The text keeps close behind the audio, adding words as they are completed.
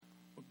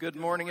Good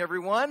morning,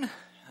 everyone.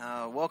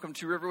 Welcome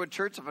to Riverwood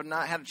Church. If I've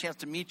not had a chance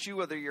to meet you,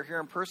 whether you're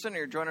here in person or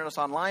you're joining us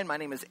online, my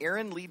name is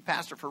Aaron, lead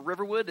pastor for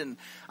Riverwood, and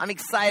I'm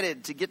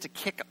excited to get to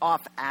kick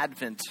off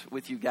Advent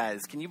with you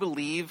guys. Can you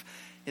believe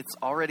it's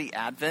already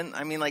Advent?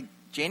 I mean,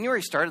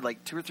 January started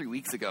 2 or 3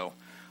 weeks ago,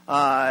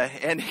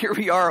 and here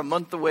we are a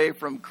month away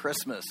from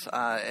Christmas.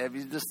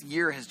 This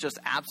year has just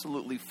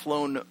absolutely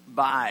flown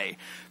by.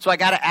 So I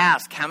got to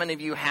ask, how many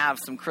of you have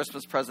some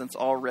Christmas presents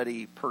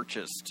already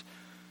purchased?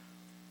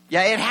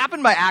 Yeah, it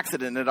happened by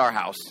accident at our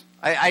house.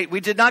 We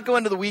did not go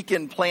into the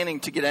weekend planning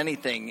to get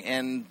anything,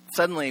 and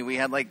suddenly we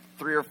had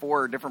 3 or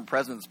 4 different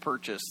presents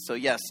purchased. So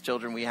yes,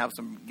 children, we have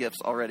some gifts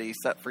already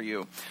set for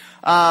you.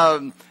 How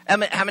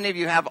many of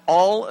you have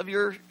all of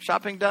your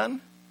shopping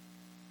done?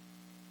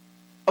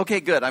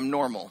 Okay, good. I'm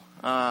normal.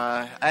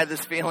 I had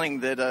this feeling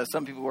that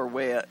some people were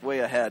way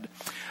ahead.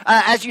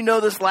 As you know,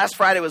 this last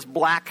Friday was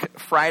Black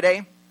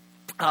Friday.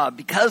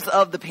 Because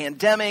of the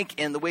pandemic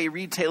and the way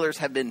retailers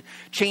have been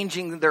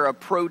changing their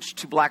approach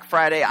to Black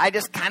Friday, I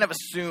just kind of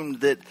assumed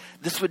that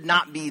this would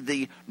not be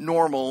the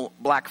normal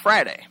Black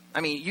Friday.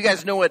 I mean, you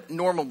guys know what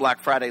normal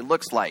Black Friday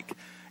looks like.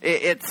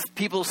 It's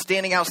people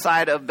standing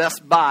outside of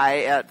Best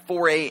Buy at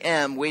 4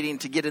 a.m. waiting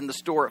to get in the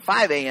store at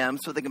 5 a.m.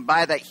 so they can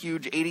buy that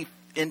huge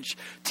 80-inch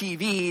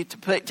TV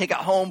to take it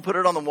home, put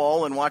it on the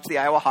wall, and watch the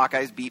Iowa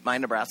Hawkeyes beat my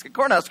Nebraska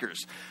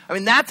Cornhuskers. I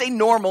mean, that's a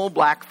normal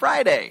Black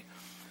Friday.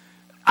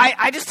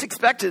 I just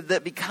expected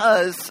that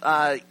because,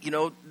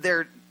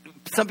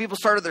 some people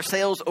started their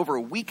sales over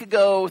a week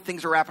ago.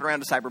 Things are wrapping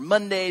around to Cyber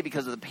Monday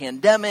because of the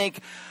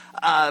pandemic.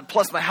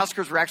 Plus, my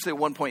Huskers were actually a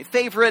 1-point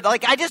favorite.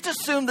 I just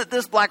assumed that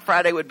this Black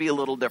Friday would be a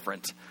little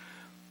different.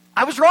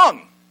 I was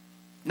wrong.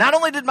 Not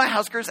only did my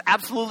Huskers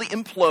absolutely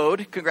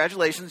implode,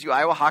 congratulations, you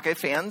Iowa Hawkeye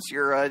fans.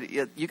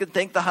 You can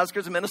thank the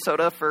Huskers of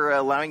Minnesota for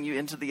allowing you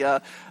into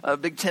the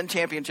Big Ten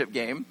championship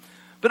game.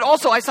 But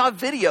also, I saw a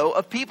video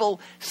of people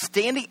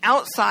standing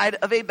outside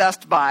of a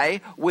Best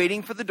Buy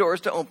waiting for the doors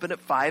to open at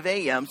 5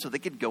 a.m. so they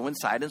could go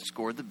inside and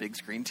score the big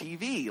screen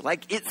TV.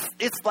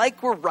 It's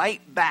like we're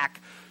right back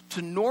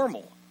to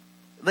normal.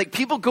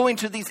 People going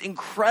to these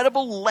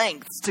incredible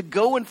lengths to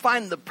go and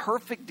find the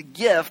perfect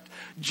gift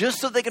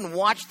just so they can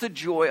watch the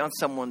joy on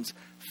someone's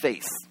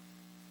face.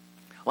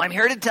 Well, I'm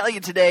here to tell you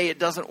today it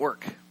doesn't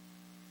work.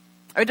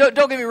 I mean, don't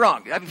get me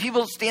wrong. I mean,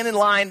 people stand in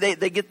line,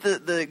 they get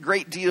the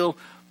great deal.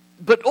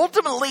 But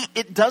ultimately,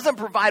 it doesn't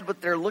provide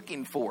what they're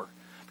looking for.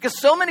 Because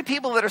so many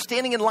people that are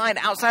standing in line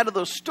outside of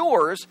those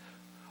stores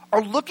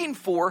are looking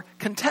for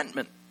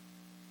contentment.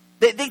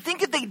 They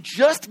think if they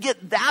just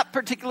get that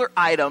particular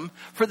item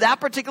for that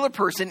particular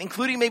person,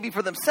 including maybe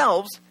for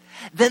themselves,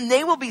 then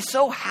they will be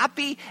so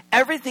happy,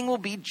 everything will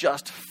be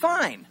just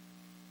fine.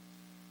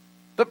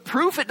 But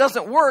proof it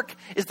doesn't work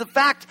is the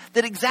fact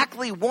that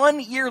exactly 1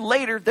 year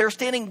later, they're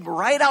standing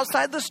right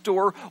outside the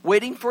store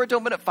waiting for it to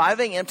open at 5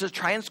 a.m. to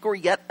try and score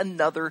yet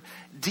another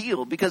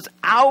deal. Because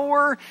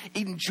our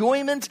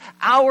enjoyment,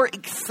 our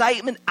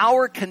excitement,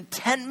 our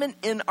contentment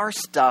in our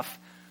stuff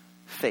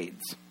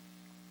fades.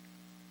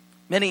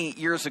 Many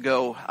years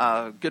ago,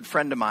 a good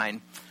friend of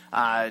mine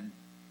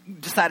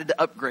decided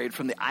to upgrade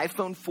from the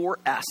iPhone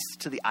 4S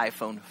to the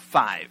iPhone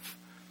 5.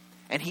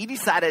 And he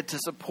decided to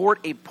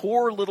support a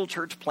poor little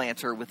church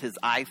planter with his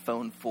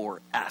iPhone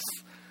 4S.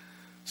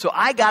 So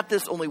I got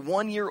this only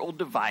 1-year-old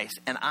device,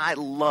 and I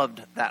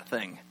loved that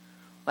thing.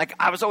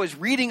 I was always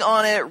reading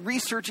on it,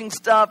 researching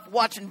stuff,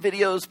 watching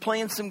videos,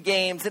 playing some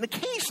games, and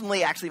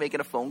occasionally actually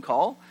making a phone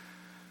call.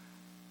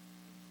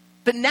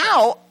 But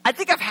now, I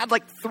think I've had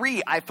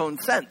 3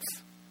 iPhones since.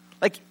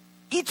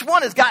 Each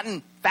one has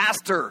gotten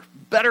faster,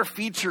 better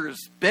features,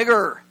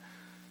 bigger.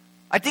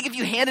 I think if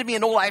you handed me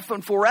an old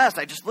iPhone 4S,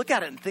 I just look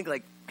at it and think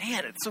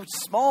man, it's so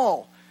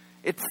small.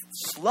 It's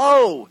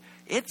slow.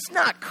 It's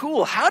not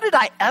cool. How did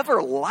I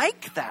ever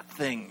like that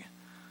thing?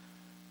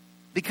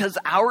 Because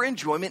our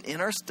enjoyment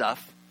in our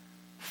stuff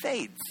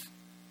fades.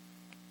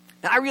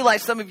 Now, I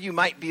realize some of you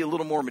might be a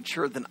little more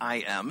mature than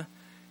I am.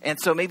 And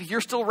so maybe you're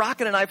still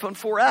rocking an iPhone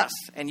 4S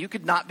and you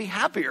could not be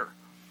happier.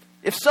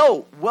 If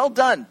so, well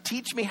done.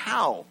 Teach me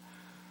how.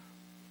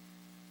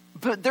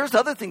 But there's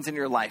other things in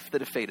your life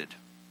that have faded.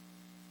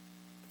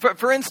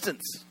 For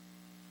instance,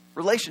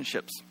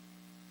 relationships.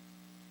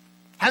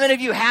 How many of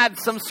you had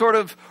some sort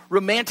of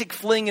romantic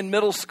fling in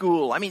middle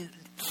school? I mean,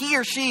 he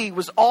or she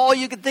was all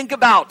you could think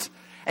about,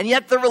 and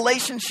yet the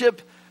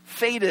relationship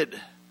faded.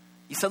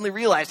 You suddenly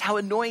realized how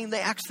annoying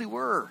they actually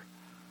were.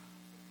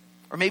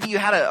 Or maybe you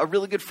had a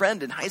really good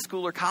friend in high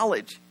school or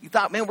college. You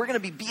thought, man, we're going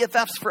to be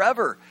BFFs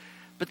forever.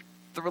 But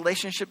the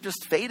relationship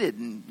just faded,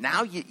 and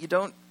now you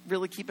don't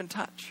really keep in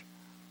touch.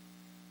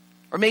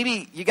 Or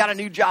maybe you got a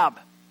new job.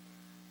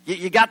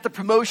 You got the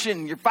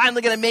promotion. You're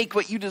finally going to make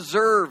what you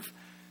deserve.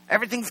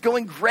 Everything's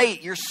going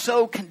great. You're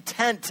so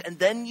content. And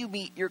then you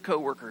meet your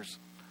coworkers.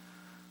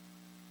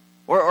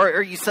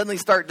 Or you suddenly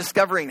start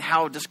discovering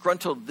how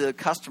disgruntled the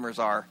customers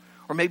are.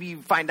 Or maybe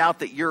you find out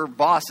that your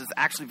boss is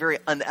actually very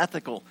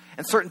unethical.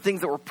 And certain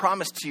things that were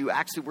promised to you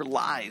actually were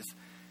lies.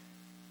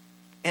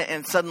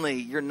 And suddenly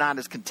you're not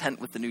as content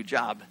with the new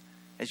job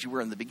as you were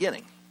in the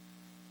beginning.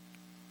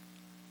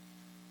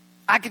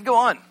 I could go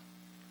on.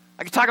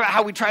 I could talk about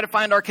how we try to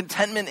find our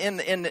contentment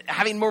in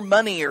having more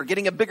money or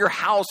getting a bigger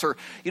house or,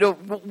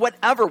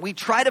 whatever. We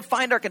try to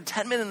find our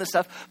contentment in this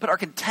stuff, but our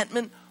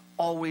contentment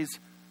always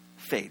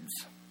fades.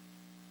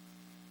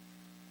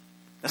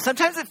 Now,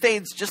 sometimes it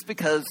fades just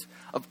because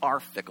of our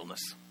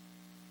fickleness.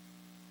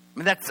 I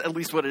mean, that's at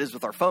least what it is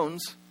with our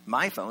phones,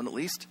 my phone at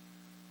least.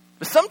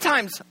 But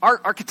sometimes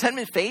our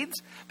contentment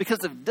fades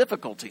because of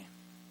difficulty.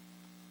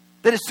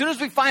 That as soon as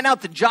we find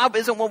out the job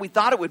isn't what we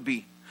thought it would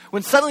be,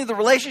 when suddenly the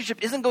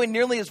relationship isn't going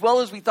nearly as well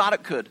as we thought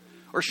it could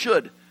or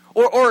should,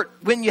 or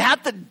when you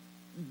have to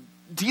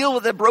deal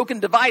with a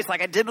broken device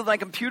like I did with my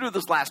computer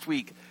this last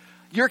week,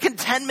 your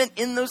contentment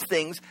in those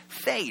things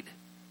fade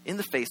in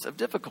the face of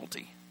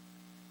difficulty.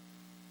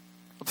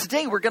 Well,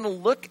 today we're going to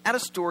look at a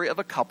story of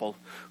a couple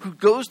who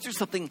goes through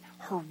something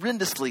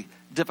horrendously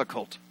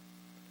difficult.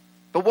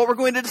 But what we're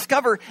going to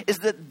discover is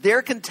that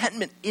their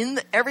contentment in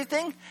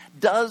everything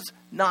does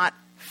not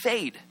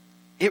fade.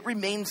 It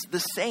remains the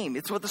same.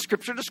 It's what the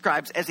scripture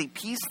describes as a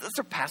peace that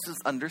surpasses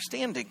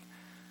understanding.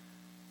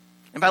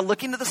 And by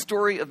looking at the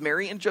story of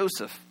Mary and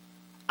Joseph,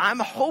 I'm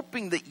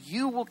hoping that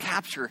you will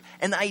capture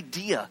an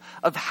idea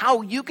of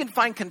how you can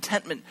find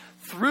contentment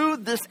through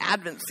this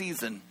Advent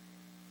season,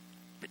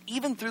 but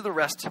even through the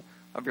rest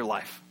of your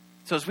life.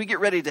 So as we get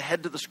ready to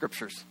head to the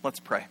scriptures, let's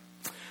pray.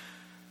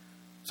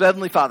 So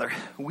Heavenly Father,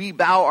 we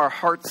bow our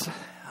hearts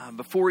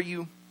before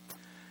you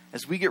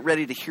as we get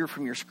ready to hear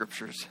from your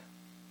scriptures.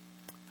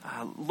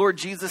 Lord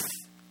Jesus,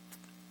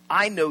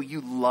 I know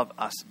you love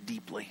us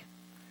deeply.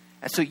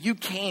 And so you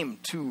came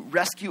to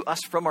rescue us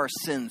from our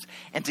sins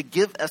and to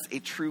give us a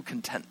true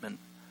contentment.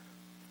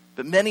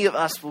 But many of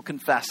us will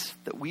confess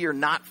that we are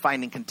not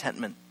finding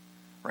contentment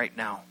right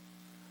now.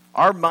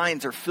 Our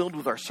minds are filled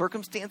with our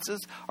circumstances.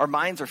 Our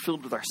minds are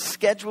filled with our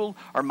schedule.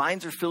 Our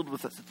minds are filled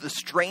with the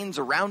strains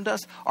around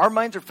us. Our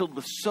minds are filled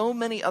with so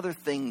many other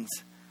things.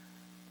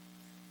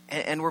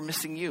 And we're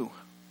missing you.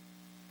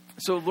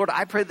 So, Lord,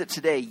 I pray that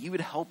today you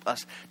would help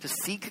us to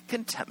seek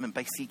contentment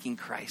by seeking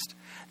Christ.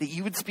 That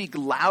you would speak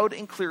loud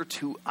and clear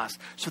to us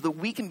so that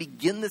we can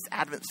begin this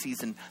Advent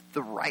season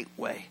the right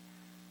way.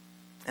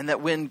 And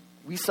that when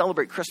we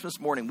celebrate Christmas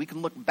morning, we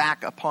can look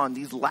back upon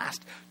these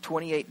last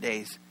 28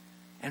 days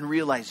and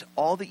realize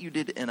all that you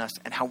did in us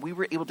and how we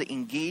were able to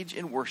engage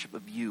in worship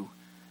of you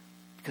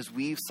because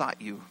we've sought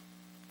you.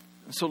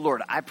 And so,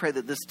 Lord, I pray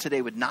that this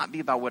today would not be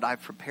about what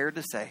I've prepared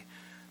to say.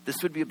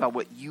 This would be about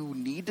what you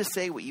need to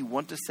say, what you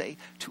want to say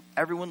to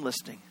everyone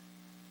listening.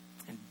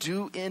 And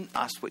do in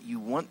us what you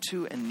want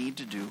to and need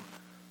to do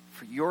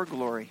for your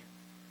glory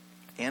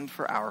and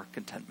for our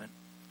contentment.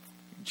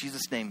 In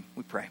Jesus' name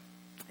we pray.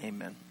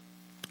 Amen.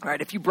 All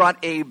right, if you brought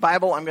a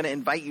Bible, I'm going to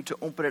invite you to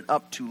open it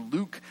up to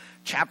Luke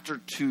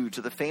chapter 2,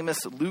 to the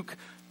famous Luke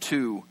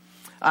 2.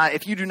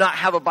 If you do not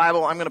have a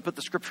Bible, I'm going to put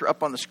the scripture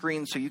up on the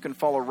screen so you can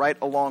follow right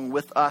along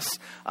with us.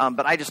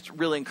 But I just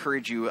really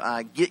encourage you,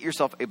 get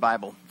yourself a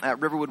Bible.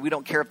 At Riverwood, we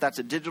don't care if that's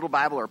a digital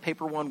Bible or a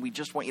paper one. We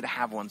just want you to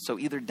have one. So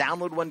either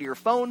download one to your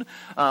phone,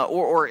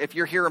 or if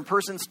you're here in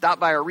person, stop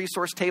by our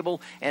resource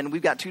table. And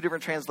we've got 2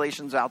 different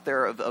translations out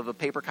there of a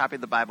paper copy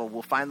of the Bible.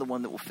 We'll find the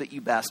one that will fit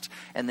you best,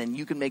 and then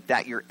you can make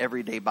that your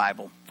everyday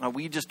Bible.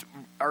 We just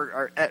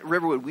are at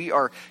Riverwood, we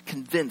are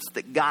convinced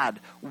that God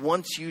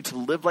wants you to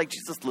live like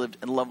Jesus lived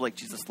and love like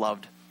Jesus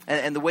loved.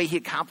 And the way he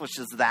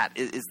accomplishes that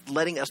is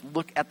letting us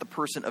look at the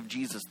person of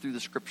Jesus through the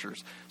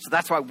scriptures. So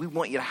that's why we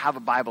want you to have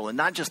a Bible and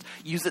not just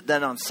use it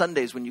then on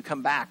Sundays when you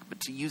come back,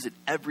 but to use it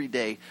every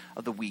day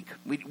of the week.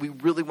 We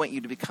really want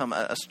you to become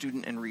a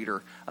student and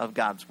reader of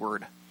God's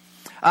word.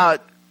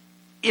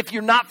 If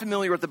you're not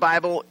familiar with the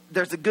Bible,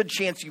 there's a good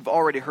chance you've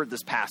already heard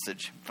this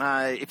passage.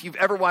 If you've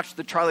ever watched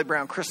the Charlie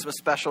Brown Christmas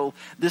special,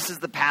 this is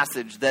the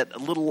passage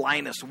that little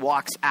Linus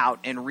walks out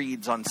and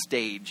reads on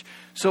stage.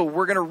 So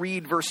we're going to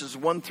read verses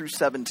 1 through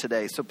 7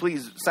 today. So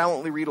please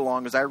silently read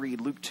along as I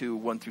read Luke 2,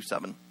 1 through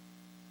 7.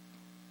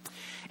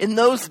 In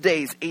those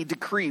days, a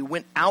decree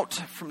went out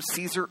from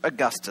Caesar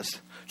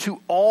Augustus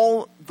to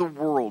all the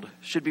world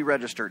should be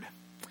registered.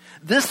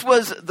 This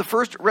was the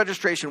first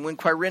registration when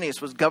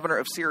Quirinius was governor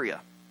of Syria.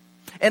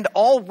 And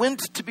all went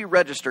to be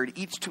registered,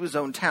 each to his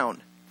own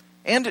town.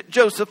 And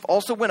Joseph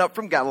also went up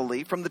from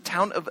Galilee, from the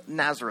town of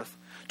Nazareth,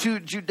 to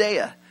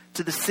Judea,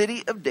 to the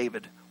city of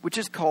David, which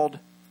is called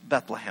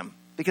Bethlehem,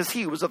 because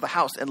he was of the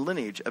house and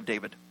lineage of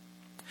David,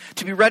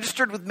 to be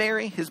registered with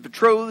Mary, his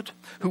betrothed,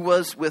 who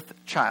was with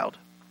child.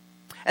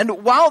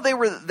 And while they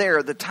were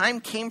there, the time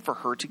came for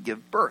her to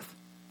give birth.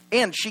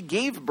 And she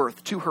gave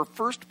birth to her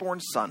firstborn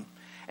son,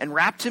 and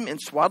wrapped him in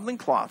swaddling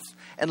cloths,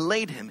 and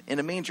laid him in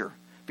a manger,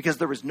 because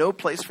there was no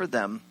place for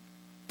them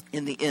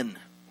in the inn.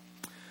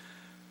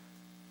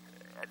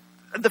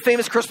 The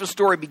famous Christmas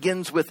story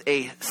begins with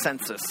a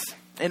census.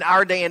 In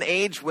our day and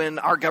age, when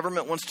our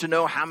government wants to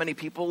know how many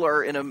people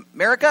are in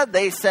America,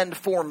 they send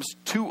forms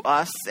to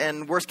us,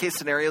 and worst case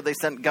scenario, they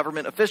send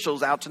government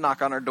officials out to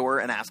knock on our door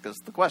and ask us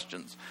the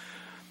questions.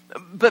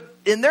 But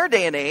in their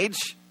day and age,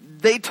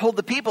 they told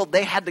the people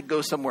they had to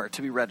go somewhere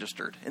to be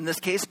registered. In this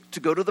case, to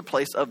go to the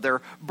place of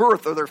their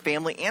birth or their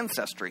family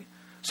ancestry.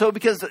 So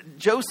because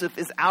Joseph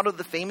is out of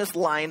the famous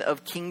line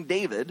of King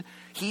David,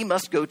 he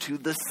must go to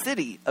the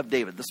city of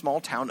David, the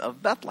small town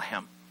of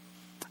Bethlehem.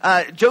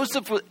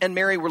 Joseph and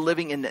Mary were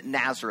living in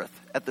Nazareth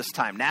at this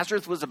time.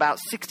 Nazareth was about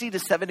 60 to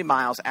 70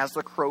 miles as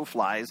the crow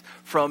flies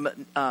from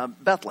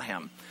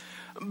Bethlehem.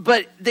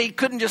 But they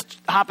couldn't just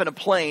hop in a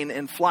plane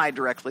and fly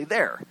directly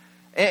there.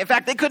 In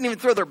fact, they couldn't even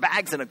throw their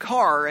bags in a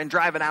car and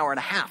drive an hour and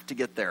a half to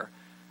get there.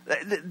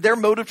 Their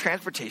mode of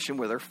transportation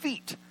were their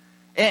feet.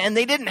 And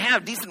they didn't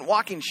have decent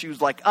walking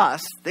shoes like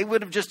us. They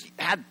would have just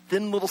had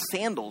thin little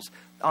sandals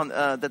on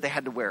that they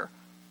had to wear.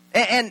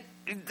 And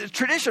the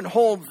tradition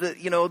holds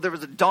that, there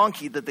was a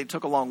donkey that they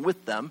took along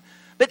with them.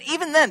 But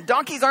even then,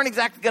 donkeys aren't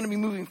exactly going to be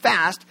moving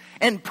fast,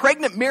 and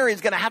pregnant Mary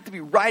is going to have to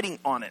be riding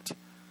on it,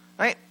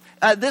 right?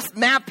 This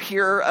map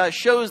here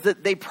shows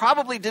that they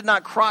probably did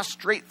not cross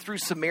straight through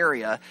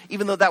Samaria,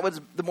 even though that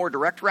was the more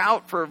direct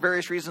route for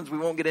various reasons we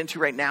won't get into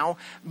right now.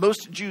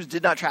 Most Jews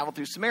did not travel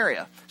through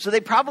Samaria. So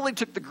they probably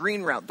took the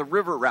green route, the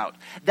river route.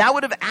 That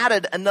would have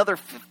added another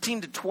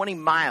 15 to 20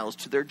 miles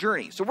to their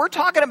journey. So we're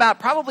talking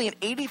about probably an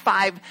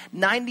 85,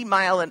 90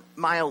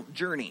 mile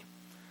journey.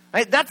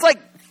 Right? That's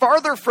like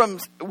farther from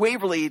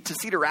Waverly to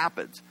Cedar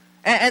Rapids.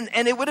 And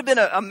it would have been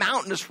a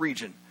mountainous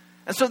region.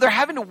 And so they're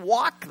having to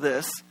walk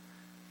this.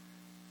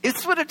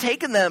 This would have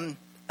taken them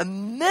a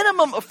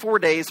minimum of 4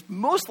 days,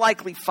 most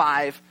likely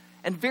 5,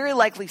 and very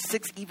likely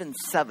 6, even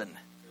 7.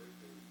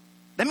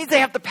 That means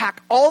they have to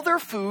pack all their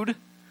food.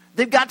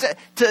 They've got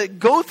to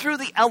go through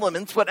the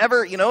elements,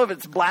 whatever, if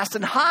it's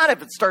blasting hot,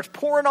 if it starts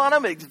pouring on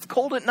them, if it's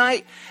cold at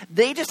night.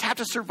 They just have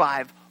to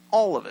survive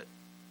all of it.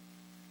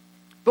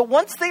 But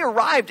once they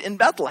arrived in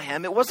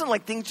Bethlehem, it wasn't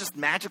like things just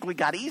magically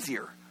got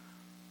easier.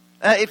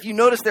 If you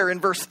notice there in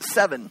verse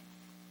 7,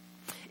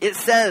 it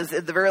says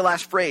at the very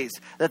last phrase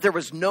that there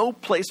was no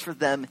place for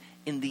them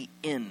in the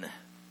inn.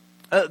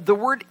 The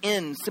word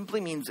inn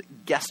simply means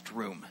guest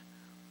room.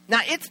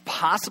 Now, it's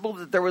possible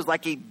that there was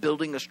like a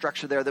building, a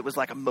structure there that was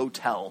like a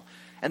motel,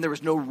 and there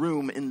was no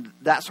room in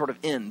that sort of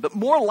inn. But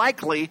more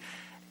likely,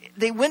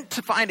 they went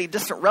to find a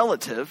distant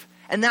relative,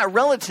 and that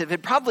relative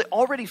had probably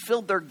already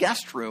filled their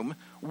guest room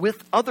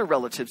with other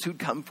relatives who'd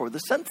come for the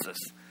census.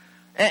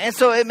 And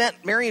so it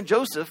meant Mary and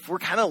Joseph were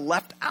kind of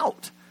left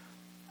out.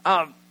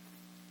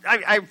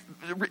 I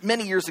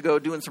many years ago,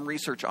 doing some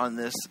research on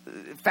this,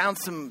 found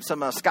some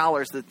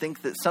scholars that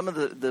think that some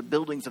of the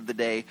buildings of the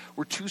day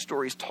were 2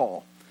 stories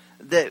tall.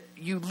 That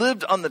you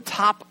lived on the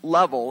top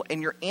level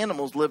and your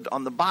animals lived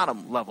on the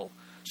bottom level.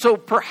 So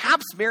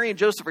perhaps Mary and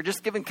Joseph are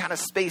just given kind of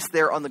space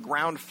there on the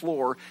ground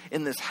floor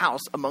in this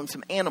house among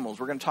some animals.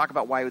 We're going to talk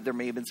about why there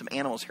may have been some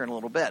animals here in a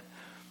little bit.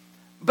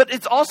 But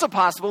it's also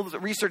possible that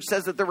research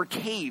says that there were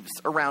caves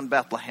around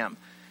Bethlehem.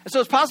 And so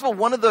it's possible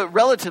one of the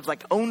relatives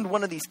owned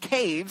one of these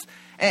caves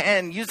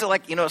and used it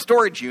like, a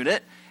storage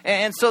unit.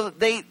 And so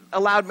they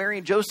allowed Mary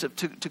and Joseph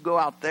to go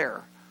out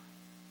there.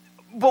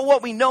 But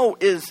what we know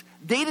is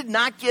they did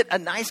not get a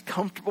nice,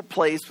 comfortable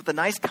place with a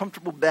nice,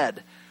 comfortable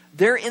bed.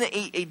 They're in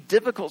a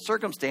difficult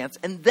circumstance.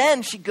 And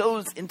then she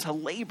goes into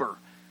labor.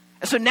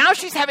 And so now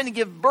she's having to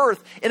give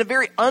birth in a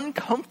very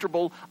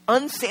uncomfortable,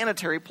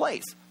 unsanitary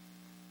place.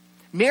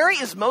 Mary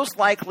is most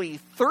likely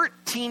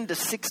 13 to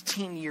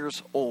 16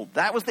 years old.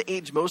 That was the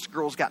age most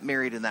girls got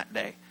married in that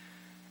day.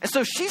 And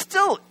so she's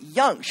still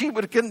young. She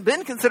would have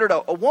been considered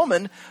a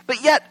woman,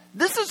 but yet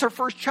this is her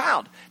first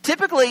child.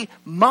 Typically,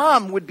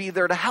 mom would be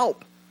there to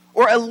help,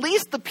 or at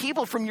least the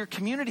people from your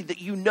community that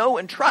you know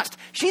and trust.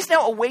 She's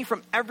now away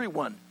from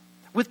everyone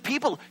with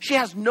people she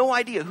has no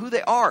idea who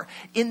they are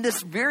in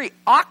this very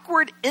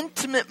awkward,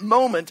 intimate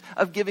moment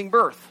of giving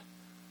birth.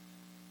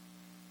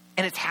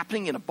 And it's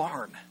happening in a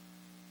barn.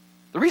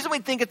 The reason we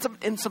think it's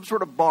in some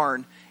sort of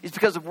barn is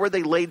because of where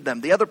they laid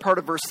them. The other part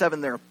of verse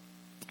 7 there,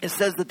 it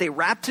says that they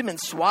wrapped him in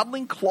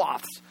swaddling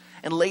cloths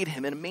and laid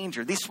him in a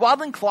manger. These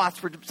swaddling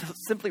cloths were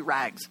simply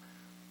rags.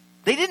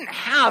 They didn't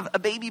have a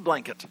baby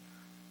blanket.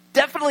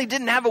 Definitely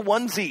didn't have a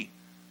onesie.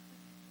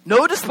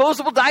 No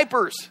disposable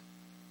diapers.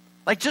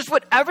 Just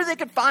whatever they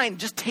could find,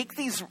 just take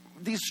these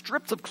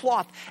strips of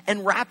cloth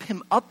and wrap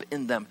him up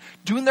in them,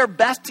 doing their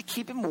best to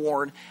keep him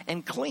warm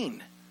and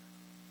clean.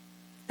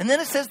 And then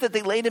it says that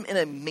they laid him in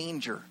a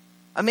manger.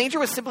 A manger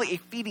was simply a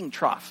feeding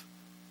trough.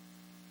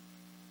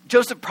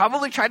 Joseph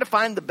probably tried to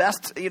find the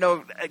best,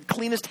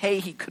 cleanest hay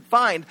he could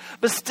find,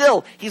 but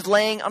still, he's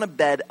laying on a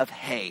bed of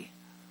hay.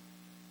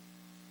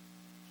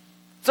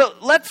 So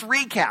let's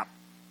recap.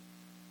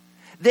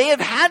 They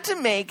have had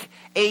to make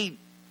a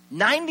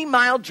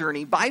 90-mile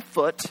journey by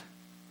foot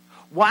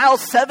while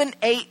 7,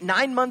 8,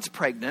 9 months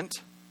pregnant.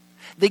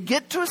 They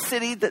get to a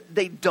city that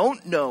they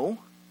don't know.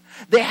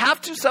 They have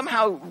to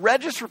somehow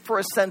register for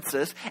a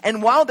census.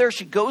 And while there,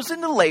 she goes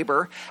into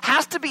labor,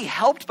 has to be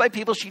helped by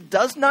people she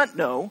does not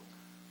know.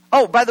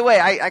 Oh, by the way,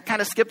 I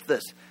kind of skipped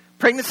this.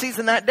 Pregnancies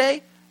in that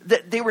day,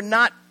 they were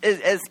not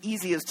as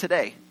easy as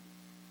today.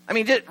 I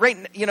mean,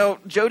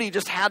 Jody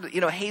just had,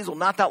 Hazel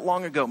not that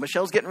long ago.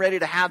 Michelle's getting ready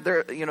to have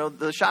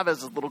the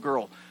Chavez's little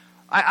girl.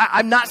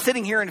 I'm not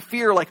sitting here in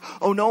fear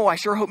oh no, I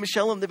sure hope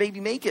Michelle and the baby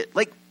make it.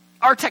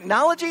 Our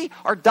technology,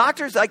 our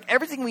doctors,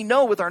 everything we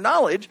know with our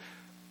knowledge,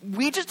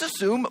 we just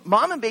assume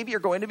mom and baby are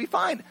going to be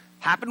fine.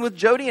 Happened with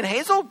Jody and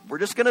Hazel. We're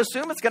just going to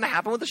assume it's going to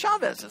happen with the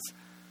Chavezes.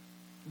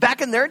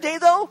 Back in their day,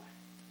 though,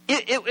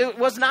 it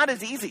was not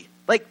as easy.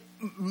 Like,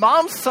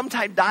 moms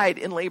sometimes died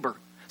in labor.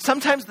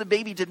 Sometimes the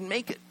baby didn't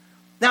make it.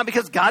 Now,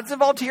 because God's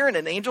involved here and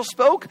an angel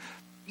spoke,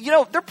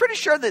 they're pretty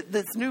sure that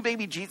this new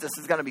baby Jesus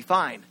is going to be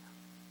fine.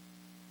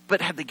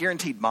 But have they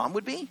guaranteed mom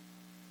would be?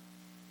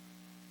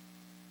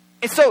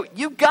 And so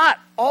you've got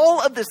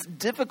all of this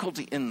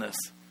difficulty in this.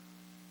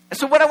 And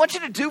so what I want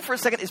you to do for a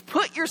second is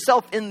put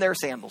yourself in their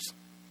sandals.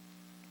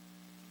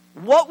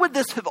 What would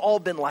this have all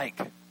been like?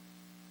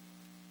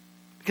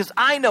 Because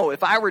I know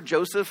if I were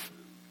Joseph,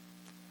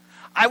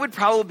 I would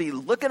probably be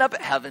looking up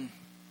at heaven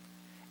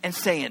and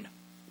saying,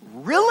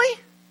 really?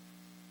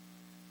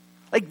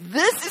 Like,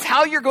 this is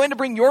how you're going to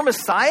bring your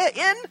Messiah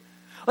in?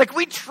 Like,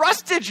 we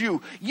trusted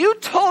you. You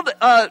told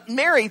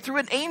Mary through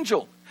an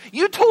angel.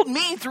 You told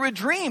me through a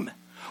dream.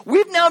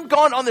 We've now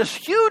gone on this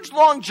huge,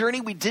 long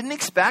journey we didn't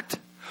expect.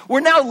 We're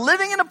now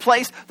living in a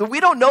place that we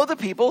don't know the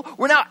people.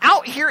 We're now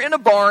out here in a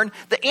barn.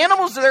 The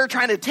animals are there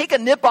trying to take a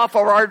nip off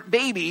of our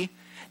baby.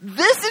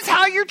 This is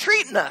how you're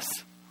treating us.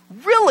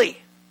 Really?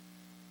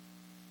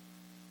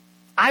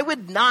 I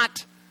would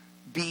not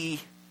be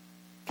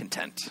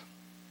content.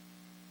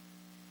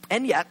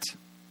 And yet,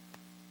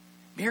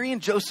 Mary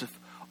and Joseph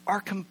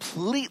are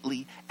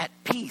completely at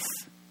peace.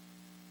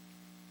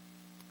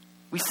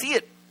 We see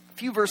it a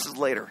few verses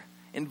later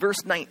in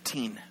verse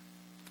 19.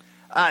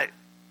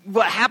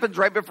 What happens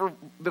right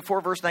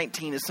before verse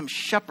 19 is some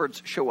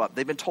shepherds show up.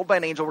 They've been told by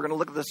an angel. We're going to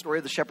look at the story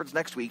of the shepherds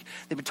next week.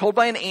 They've been told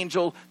by an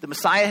angel the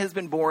Messiah has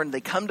been born.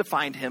 They come to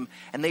find him,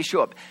 and they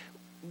show up.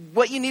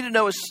 What you need to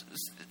know is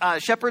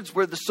shepherds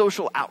were the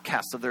social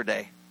outcasts of their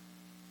day.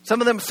 Some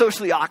of them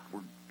socially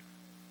awkward.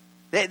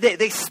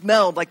 They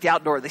smelled like the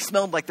outdoor. They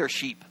smelled like their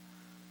sheep.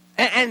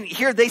 And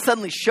here they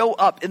suddenly show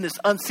up in this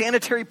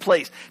unsanitary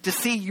place to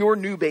see your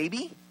new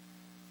baby.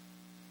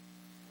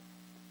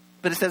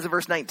 But it says in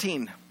verse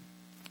 19,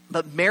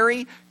 but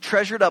Mary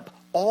treasured up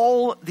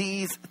all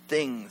these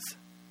things,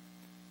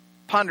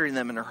 pondering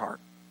them in her heart.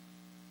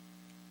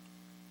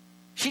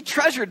 She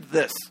treasured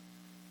this.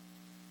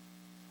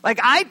 Like,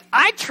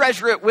 I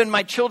treasure it when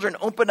my children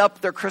open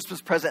up their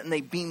Christmas present and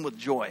they beam with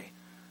joy.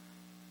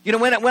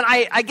 When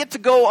I get to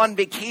go on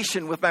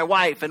vacation with my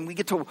wife and we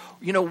get to,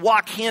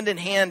 walk hand in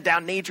hand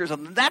down nature or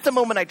something, that's a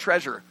moment I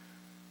treasure.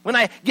 When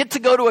I get to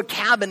go to a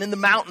cabin in the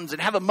mountains and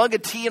have a mug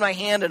of tea in my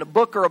hand and a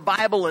book or a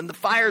Bible and the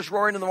fire's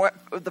roaring in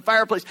the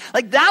fireplace,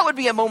 like that would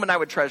be a moment I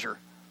would treasure.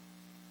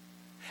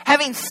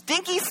 Having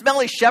stinky,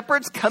 smelly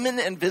shepherds come in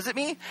and visit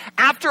me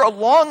after a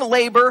long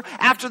labor,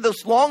 after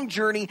this long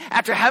journey,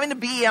 after having to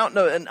be out in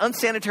an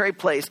unsanitary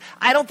place,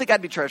 I don't think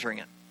I'd be treasuring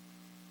it.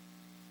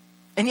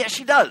 And yet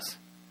she does.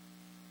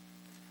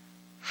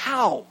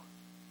 How?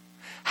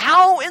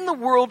 How in the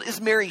world is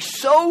Mary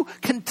so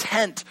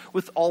content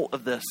with all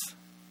of this?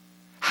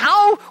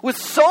 How, with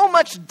so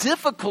much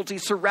difficulty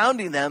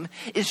surrounding them,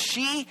 is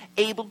she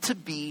able to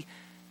be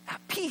at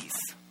peace?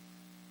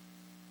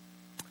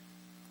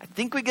 I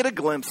think we get a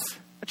glimpse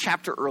a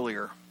chapter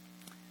earlier.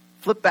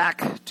 Flip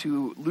back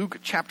to Luke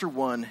chapter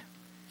 1,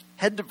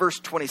 head to verse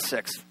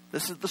 26.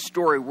 This is the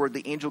story where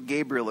the angel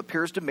Gabriel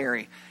appears to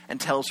Mary and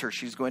tells her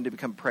she's going to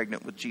become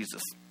pregnant with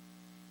Jesus.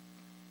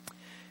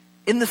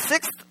 In the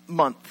 6th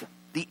month,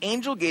 the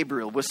angel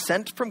Gabriel was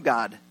sent from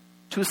God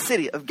to a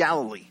city of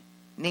Galilee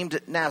named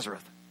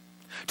Nazareth,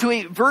 to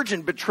a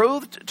virgin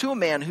betrothed to a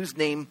man whose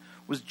name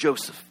was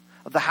Joseph,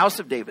 of the house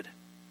of David,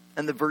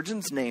 and the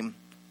virgin's name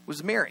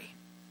was Mary.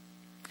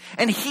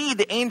 And he,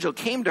 the angel,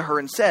 came to her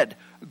and said,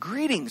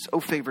 "Greetings, O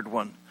favored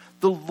one,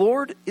 the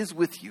Lord is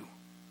with you."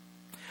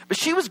 But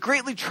she was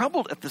greatly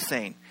troubled at the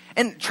saying,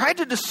 and tried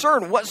to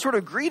discern what sort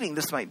of greeting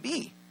this might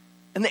be.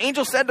 And the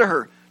angel said to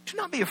her, "Do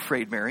not be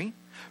afraid, Mary,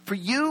 for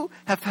you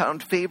have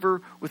found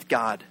favor with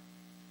God.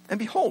 And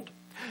behold,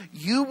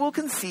 you will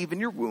conceive in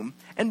your womb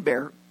and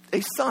bear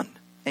a son,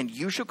 and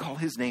you shall call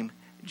his name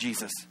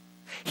Jesus.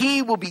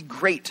 He will be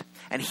great,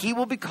 and he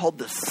will be called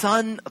the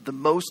Son of the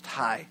Most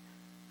High.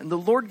 And the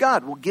Lord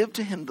God will give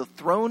to him the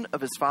throne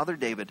of his father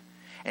David,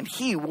 and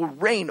he will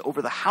reign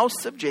over the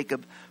house of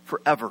Jacob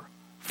forever.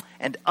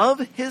 And of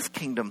his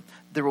kingdom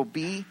there will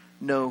be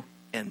no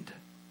end."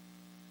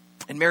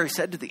 And Mary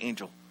said to the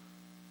angel,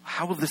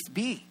 "How will this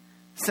be,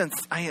 since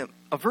I am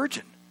a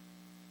virgin?"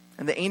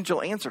 And the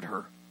angel answered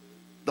her,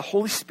 "The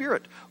Holy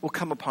Spirit will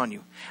come upon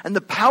you, and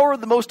the power of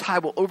the Most High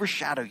will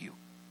overshadow you.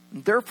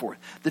 And therefore,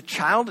 the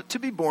child to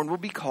be born will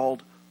be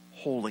called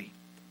Holy,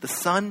 the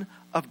Son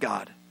of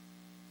God.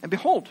 And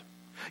behold,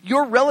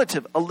 your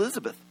relative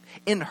Elizabeth,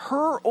 in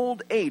her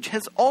old age,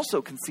 has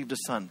also conceived a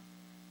son.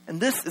 And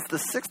this is the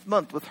 6th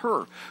month with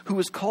her, who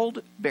is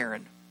called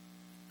barren.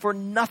 For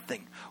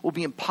nothing will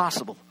be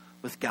impossible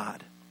with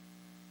God."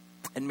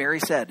 And Mary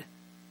said,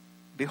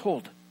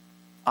 "Behold,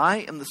 I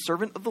am the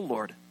servant of the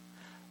Lord.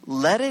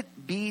 Let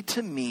it be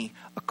to me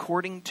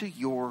according to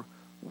your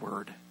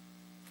word."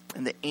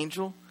 And the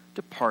angel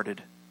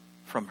departed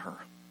from her.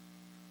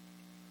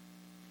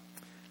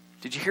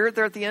 Did you hear it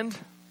there at the end?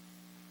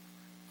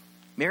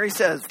 Mary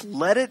says,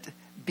 let it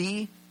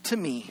be to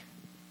me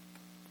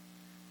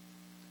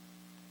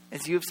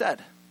as you have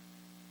said.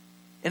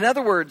 In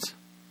other words,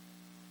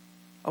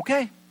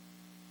 okay,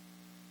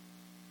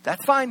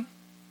 that's fine.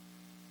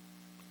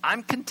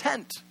 I'm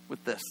content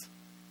with this.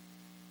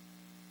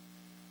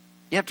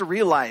 You have to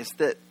realize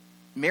that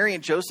Mary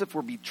and Joseph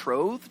were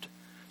betrothed.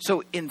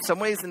 So in some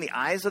ways, in the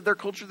eyes of their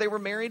culture, they were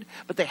married,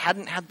 but they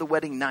hadn't had the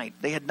wedding night.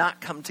 They had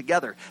not come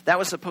together. That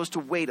was supposed to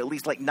wait at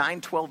least like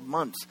 9, 12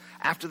 months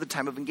after the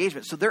time of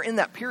engagement. So they're in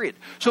that period.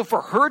 So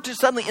for her to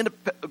suddenly end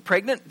up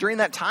pregnant during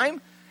that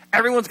time,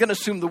 everyone's going to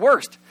assume the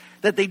worst,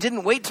 that they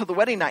didn't wait till the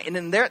wedding night. And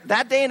in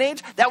that day and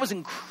age, that was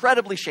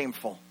incredibly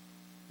shameful.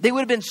 They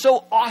would have been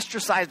so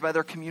ostracized by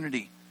their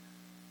community.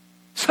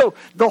 So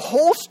the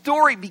whole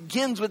story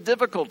begins with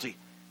difficulty.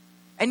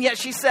 And yet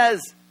she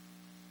says,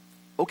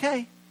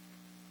 okay,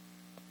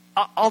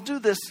 I'll do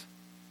this.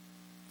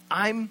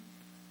 I'm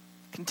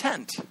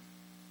content.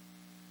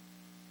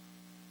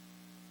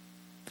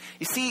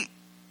 You see,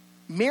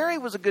 Mary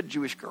was a good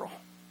Jewish girl.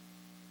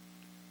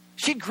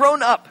 She'd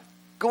grown up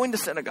going to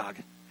synagogue,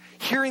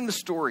 hearing the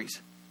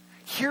stories,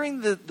 hearing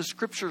the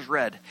scriptures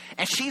read.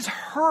 And she's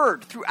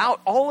heard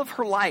throughout all of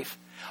her life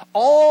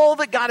all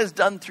that God has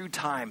done through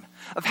time,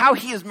 of how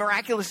he has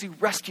miraculously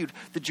rescued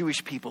the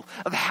Jewish people,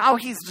 of how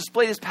he's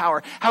displayed his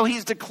power, how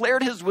he's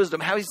declared his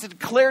wisdom, how he's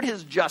declared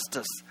his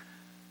justice,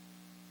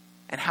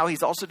 and how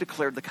he's also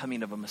declared the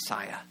coming of a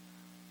Messiah.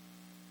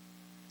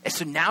 And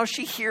so now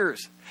she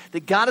hears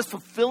that God is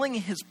fulfilling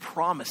his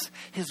promise,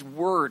 his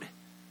word.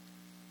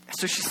 And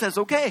so she says,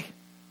 okay,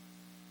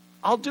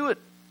 I'll do it.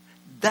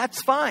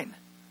 That's fine.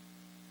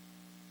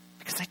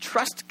 Because I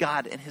trust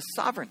God and his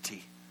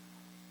sovereignty.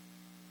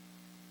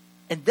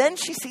 And then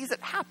she sees it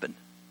happen.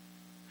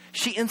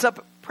 She ends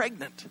up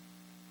pregnant.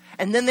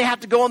 And then they have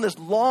to go on this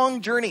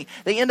long journey.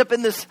 They end up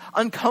in this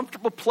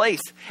uncomfortable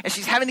place. And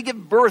she's having to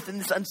give birth in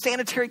these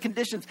unsanitary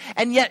conditions.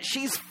 And yet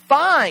she's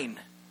fine.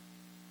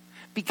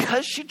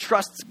 Because she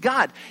trusts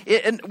God.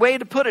 A way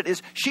to put it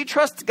is she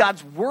trusts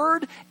God's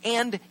word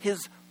and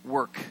his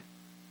work.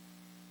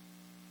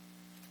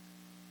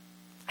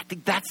 I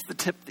think that's the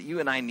tip that you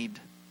and I need.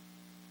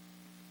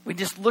 We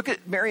just look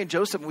at Mary and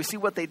Joseph and we see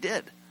what they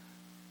did.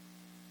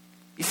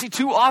 You see,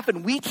 too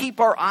often we keep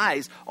our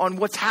eyes on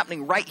what's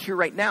happening right here,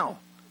 right now.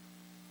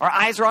 Our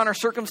eyes are on our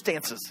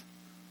circumstances.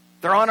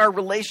 They're on our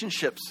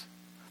relationships.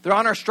 They're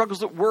on our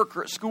struggles at work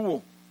or at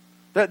school.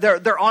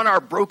 They're on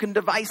our broken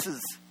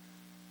devices.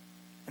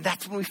 And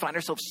that's when we find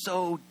ourselves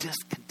so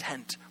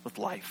discontent with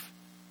life.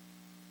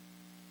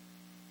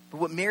 But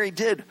what Mary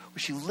did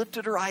was she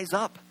lifted her eyes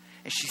up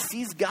and she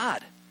sees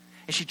God.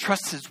 And she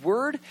trusts his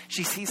word.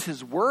 She sees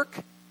his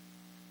work.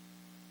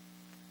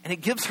 And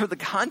it gives her the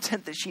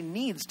content that she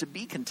needs to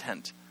be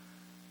content.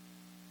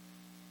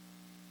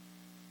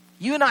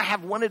 You and I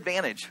have one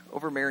advantage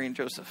over Mary and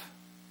Joseph.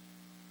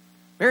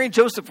 Mary and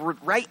Joseph were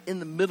right in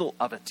the middle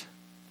of it.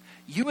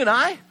 You and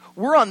I,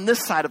 we're on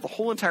this side of the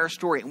whole entire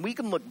story, and we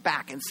can look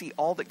back and see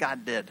all that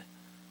God did.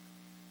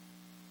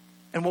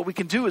 And what we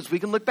can do is we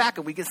can look back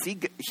and we can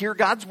hear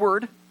God's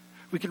word.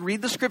 We can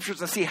read the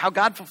scriptures and see how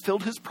God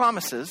fulfilled his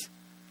promises.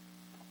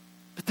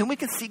 But then we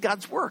can see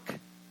God's work.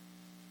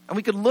 And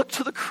we can look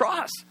to the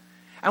cross.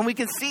 And we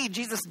can see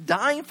Jesus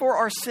dying for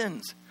our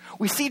sins.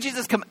 We see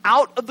Jesus come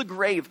out of the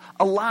grave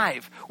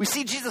alive. We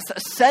see Jesus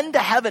ascend to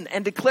heaven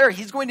and declare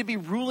he's going to be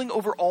ruling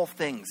over all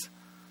things.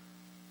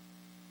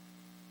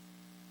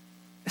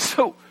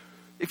 So,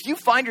 if you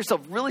find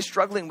yourself really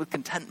struggling with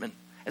contentment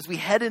as we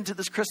head into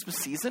this Christmas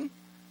season,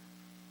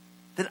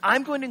 then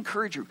I'm going to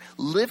encourage you,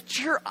 lift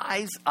your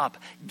eyes up,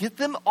 get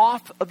them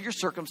off of your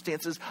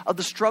circumstances, of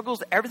the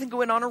struggles, everything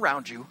going on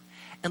around you,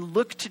 and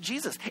look to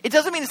Jesus. It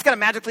doesn't mean it's going to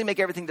magically make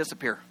everything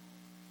disappear.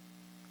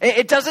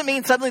 It doesn't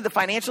mean suddenly the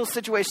financial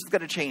situation is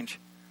going to change.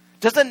 It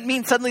doesn't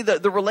mean suddenly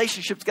the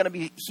relationship's going to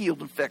be healed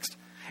and fixed.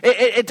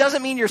 It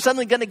doesn't mean you're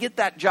suddenly going to get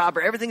that job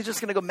or everything's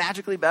just going to go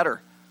magically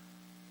better.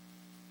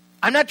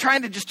 I'm not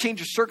trying to just change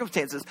your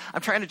circumstances.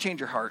 I'm trying to change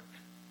your heart.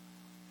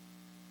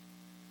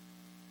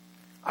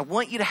 I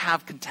want you to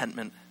have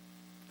contentment.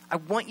 I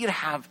want you to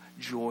have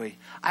joy.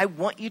 I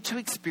want you to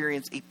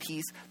experience a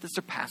peace that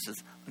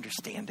surpasses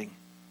understanding.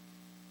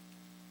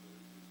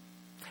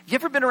 Have you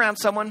ever been around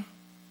someone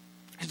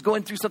who's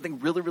going through something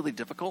really, really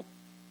difficult,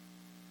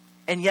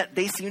 and yet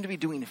they seem to be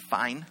doing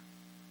fine?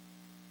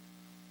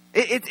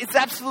 It's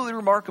absolutely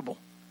remarkable.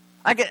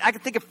 I can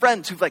think of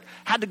friends who've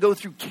had to go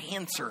through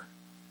cancer,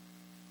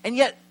 and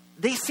yet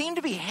they seem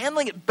to be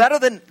handling it better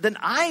than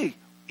I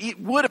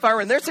would if I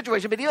were in their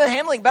situation, but even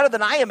handling better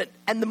than I am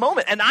in the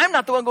moment. And I'm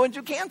not the one going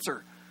through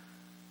cancer.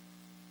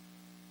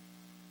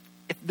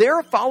 If they're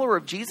a follower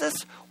of Jesus,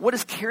 what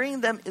is carrying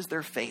them is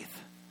their faith.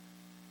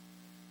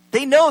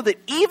 They know that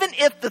even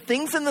if the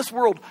things in this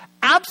world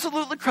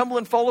absolutely crumble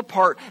and fall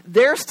apart,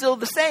 they're still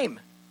the same.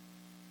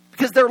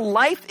 Because their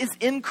life is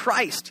in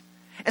Christ.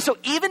 And so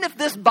even if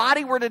this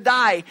body were to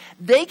die,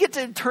 they get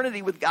to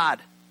eternity with God.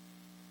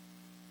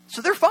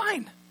 So they're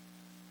fine.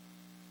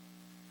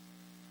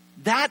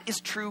 That is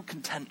true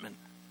contentment.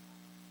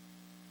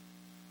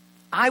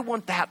 I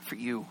want that for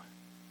you.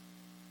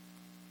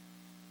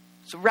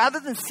 So rather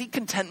than seek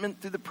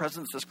contentment through the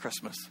presents this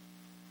Christmas,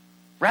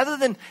 rather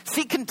than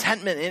seek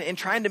contentment in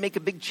trying to make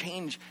a big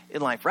change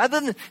in life, rather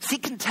than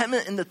seek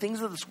contentment in the things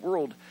of this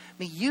world,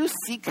 may you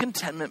seek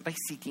contentment by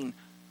seeking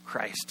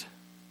Christ.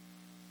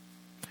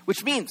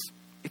 Which means,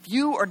 if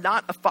you are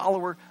not a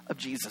follower of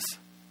Jesus,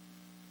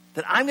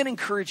 then I'm going to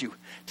encourage you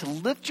to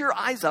lift your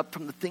eyes up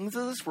from the things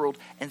of this world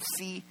and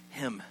see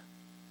him.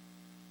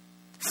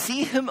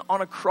 See him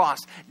on a cross,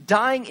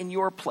 dying in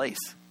your place.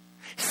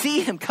 See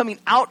him coming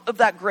out of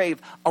that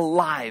grave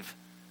alive.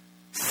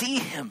 See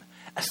him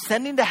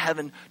ascending to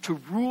heaven to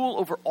rule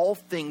over all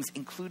things,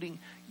 including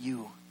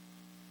you.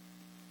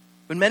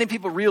 When many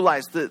people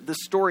realize that this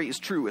story is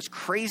true, as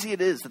crazy it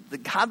is, that the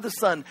God the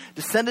Son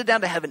descended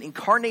down to heaven,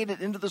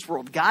 incarnated into this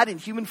world, God in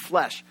human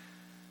flesh,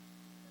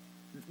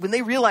 when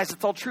they realize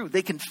it's all true,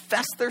 they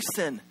confess their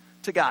sin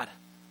to God,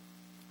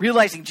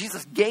 realizing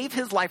Jesus gave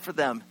his life for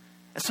them,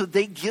 and so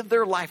they give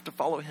their life to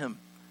follow him.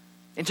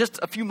 In just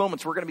a few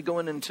moments, we're going to be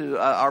going into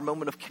our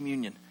moment of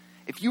communion.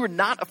 If you are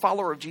not a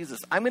follower of Jesus,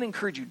 I'm going to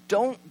encourage you,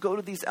 don't go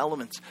to these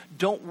elements.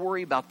 Don't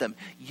worry about them.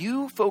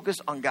 You focus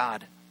on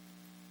God.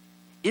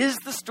 Is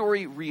the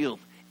story real?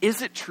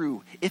 Is it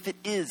true? If it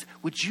is,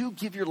 would you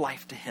give your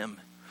life to him?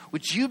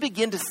 Would you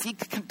begin to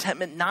seek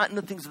contentment not in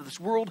the things of this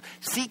world?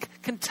 Seek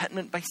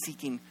contentment by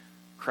seeking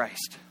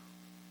Christ.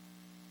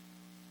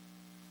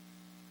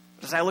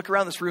 As I look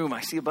around this room,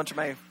 I see a bunch of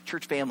my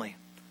church family.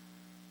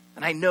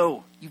 And I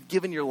know you've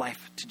given your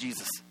life to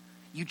Jesus.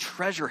 You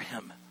treasure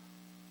him.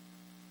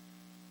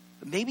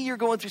 But maybe you're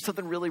going through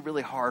something really,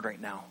 really hard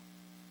right now.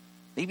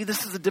 Maybe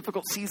this is a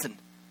difficult season.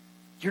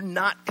 You're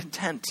not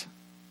content.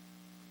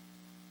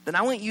 Then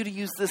I want you to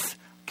use this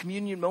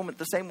communion moment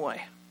the same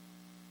way.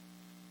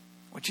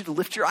 I want you to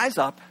lift your eyes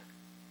up,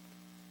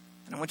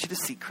 and I want you to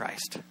seek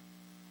Christ.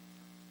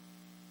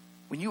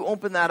 When you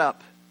open that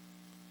up,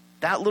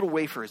 that little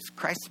wafer is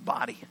Christ's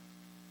body.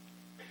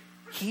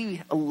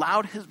 He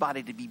allowed his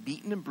body to be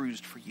beaten and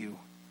bruised for you.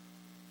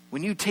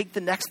 When you take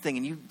the next thing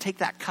and you take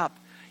that cup,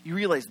 you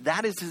realize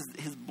that is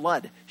his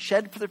blood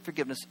shed for the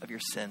forgiveness of your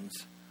sins.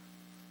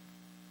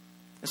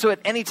 And so at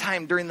any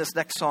time during this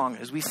next song,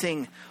 as we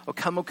sing, O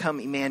come,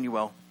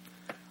 Emmanuel,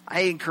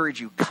 I encourage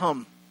you,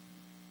 come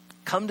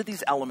to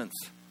these elements.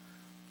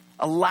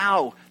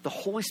 Allow the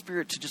Holy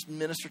Spirit to just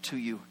minister to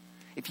you.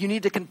 If you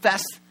need to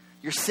confess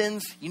your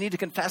sins, you need to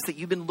confess that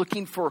you've been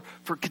looking for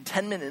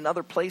contentment in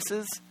other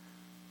places,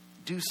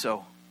 do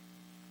so.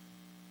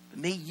 But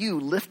may you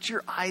lift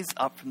your eyes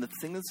up from the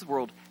things of this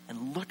world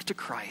and look to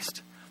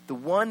Christ, the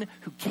one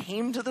who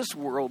came to this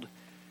world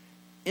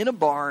in a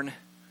barn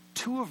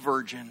to a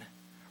virgin,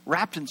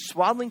 wrapped in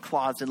swaddling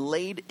cloths and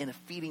laid in a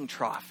feeding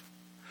trough,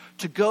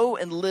 to go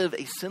and live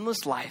a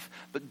sinless life,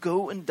 but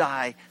go and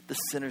die the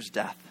sinner's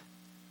death.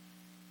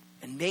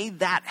 And may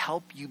that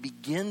help you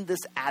begin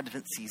this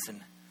Advent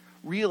season,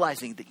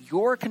 realizing that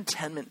your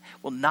contentment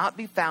will not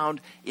be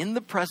found in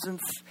the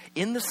presence,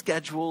 in the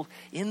schedule,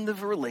 in the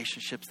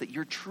relationships, that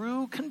your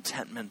true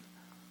contentment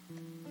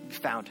will be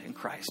found in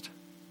Christ.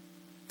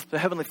 So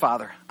Heavenly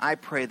Father, I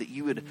pray that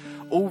you would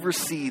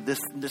oversee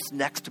this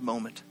next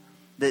moment,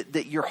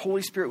 that your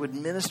Holy Spirit would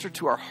minister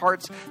to our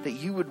hearts, that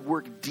you would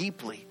work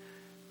deeply.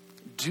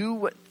 Do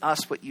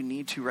what you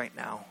need to right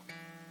now.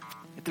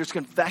 If there's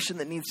confession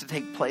that needs to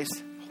take place,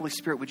 Holy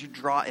Spirit, would you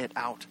draw it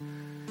out?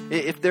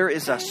 If there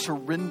is a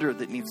surrender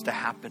that needs to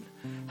happen,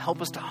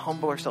 help us to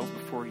humble ourselves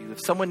before you. If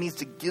someone needs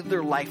to give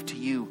their life to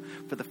you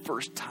for the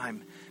first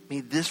time,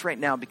 may this right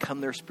now become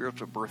their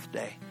spiritual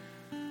birthday.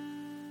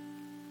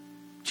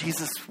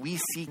 Jesus, we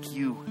seek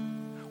you.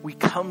 We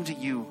come to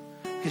you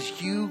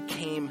because you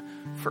came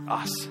for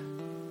us.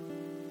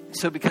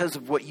 So because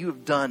of what you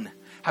have done,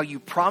 how you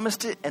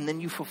promised it and then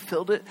you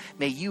fulfilled it,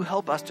 may you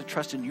help us to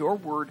trust in your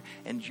word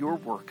and your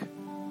work.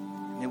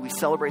 May we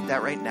celebrate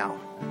that right now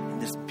in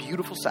this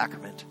beautiful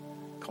sacrament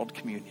called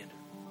communion.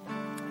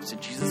 It's in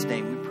Jesus'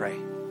 name we pray.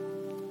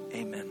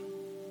 Amen.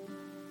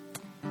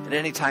 At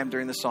any time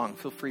during the song,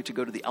 feel free to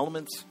go to the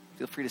elements.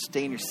 Feel free to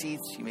stay in your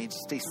seats. You may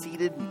stay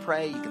seated and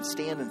pray. You can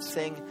stand and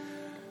sing.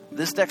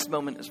 This next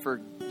moment is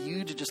for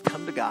you to just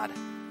come to God,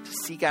 to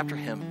seek after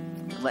him,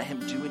 and let him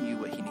do in you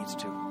what he needs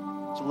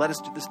to. So let us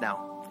do this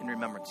now in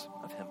remembrance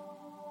of him.